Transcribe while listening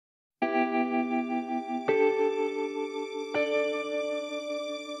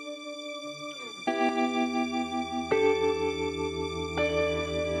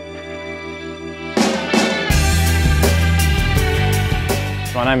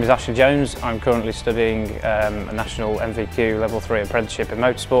My name is Ashley Jones. I'm currently studying a National MVQ Level 3 Apprenticeship in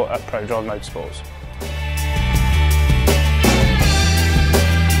Motorsport at Prodrive Motorsports.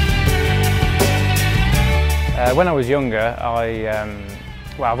 When I was younger,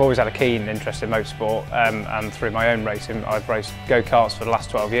 I've always had a keen interest in motorsport, and through my own racing I've raced go-karts for the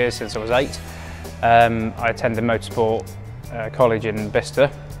last 12 years since I was 8. I attended Motorsport college in Bicester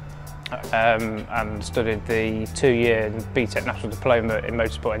and studied the 2-year BTEC National Diploma in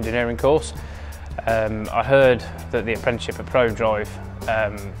Motorsport Engineering course. I heard that the apprenticeship at Prodrive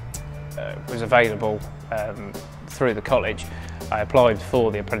was available through the college. I applied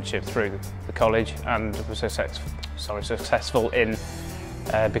for the apprenticeship through the college and was successful in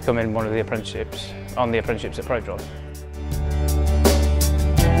becoming one of the apprenticeships at Prodrive.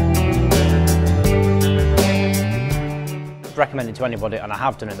 Recommend it to anybody, and I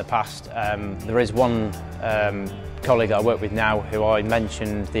have done in the past. There is one colleague I work with now who I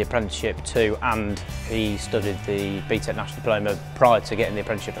mentioned the apprenticeship to, and he studied the BTEC National Diploma prior to getting the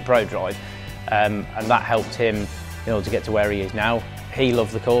apprenticeship at Prodrive, and that helped him in order to get to where he is now. He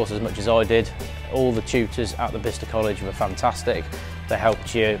loved the course as much as I did. All the tutors at the Bicester College were fantastic. They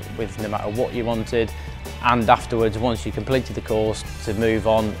helped you with no matter what you wanted, and afterwards, once you completed the course, to move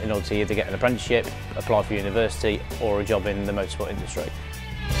on in order to either get an apprenticeship, apply for university or a job in the motorsport industry.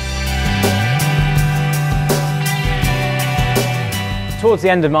 Towards the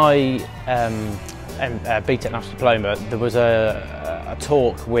end of my BTEC National Diploma, there was a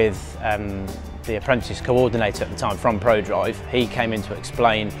talk with the apprentice coordinator at the time from Prodrive. He came in to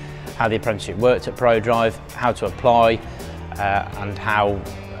explain how the apprenticeship worked at Prodrive, how to apply, and how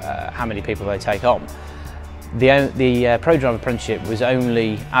many people they take on. The Prodrive apprenticeship was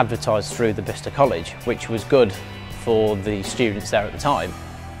only advertised through the Bicester College, which was good for the students there at the time.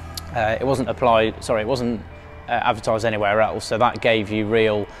 It wasn't advertised anywhere else, so that gave you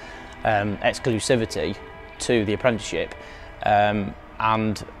real exclusivity to the apprenticeship.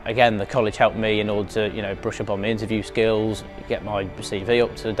 And again, the college helped me in order to brush up on my interview skills, get my CV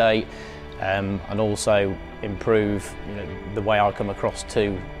up to date, and also improve the way I come across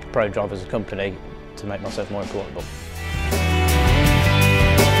to Prodrive as a company to make myself more employable.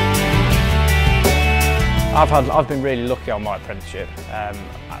 I've been really lucky on my apprenticeship.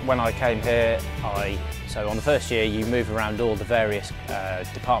 When I came here, so on the first year you move around all the various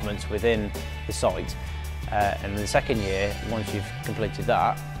departments within the site, and in the second year, once you've completed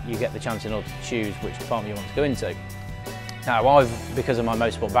that, you get the chance in order to choose which department you want to go into. Now, because of my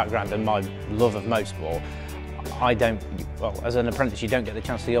motorsport background and my love of motorsport, as an apprentice you don't get the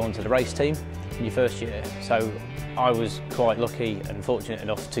chance to go onto the race team in your first year, so I was quite lucky and fortunate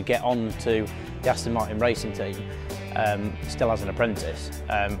enough to get on to the Aston Martin racing team still as an apprentice.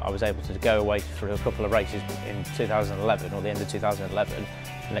 I was able to go away for a couple of races in 2011, or the end of 2011,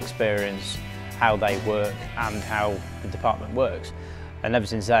 and experience how they work and how the department works. And ever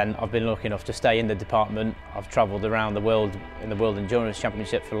since then, I've been lucky enough to stay in the department. I've travelled around the world in the World Endurance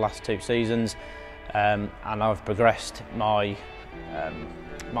Championship for the last 2 seasons, and I've progressed my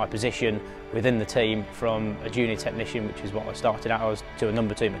position within the team from a junior technician, which is what I started out as, to a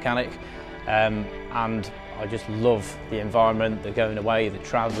number 2 mechanic. And I just love the environment, the going away, the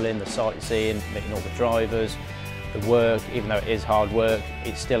travelling, the sightseeing, meeting all the drivers, the work. Even though it is hard work,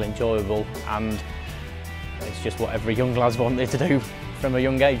 it's still enjoyable, and it's just what every young lad's wanted to do from a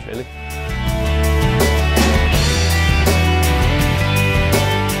young age, really.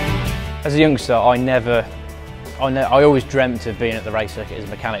 As a youngster, I always dreamt of being at the race circuit as a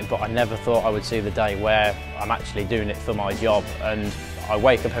mechanic, but I never thought I would see the day where I'm actually doing it for my job. And I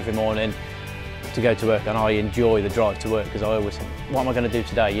wake up every morning to go to work, and I enjoy the drive to work, because I always think, what am I going to do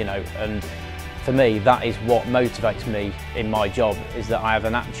today, And for me, that is what motivates me in my job, is that I have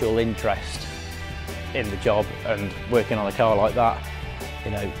an actual interest in the job, and working on a car like that,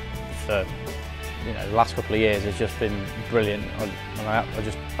 for the last couple of years has just been brilliant.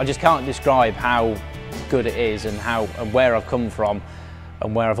 I just can't describe how good it is, and where I've come from,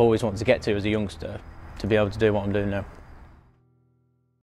 and where I've always wanted to get to as a youngster, to be able to do what I'm doing now.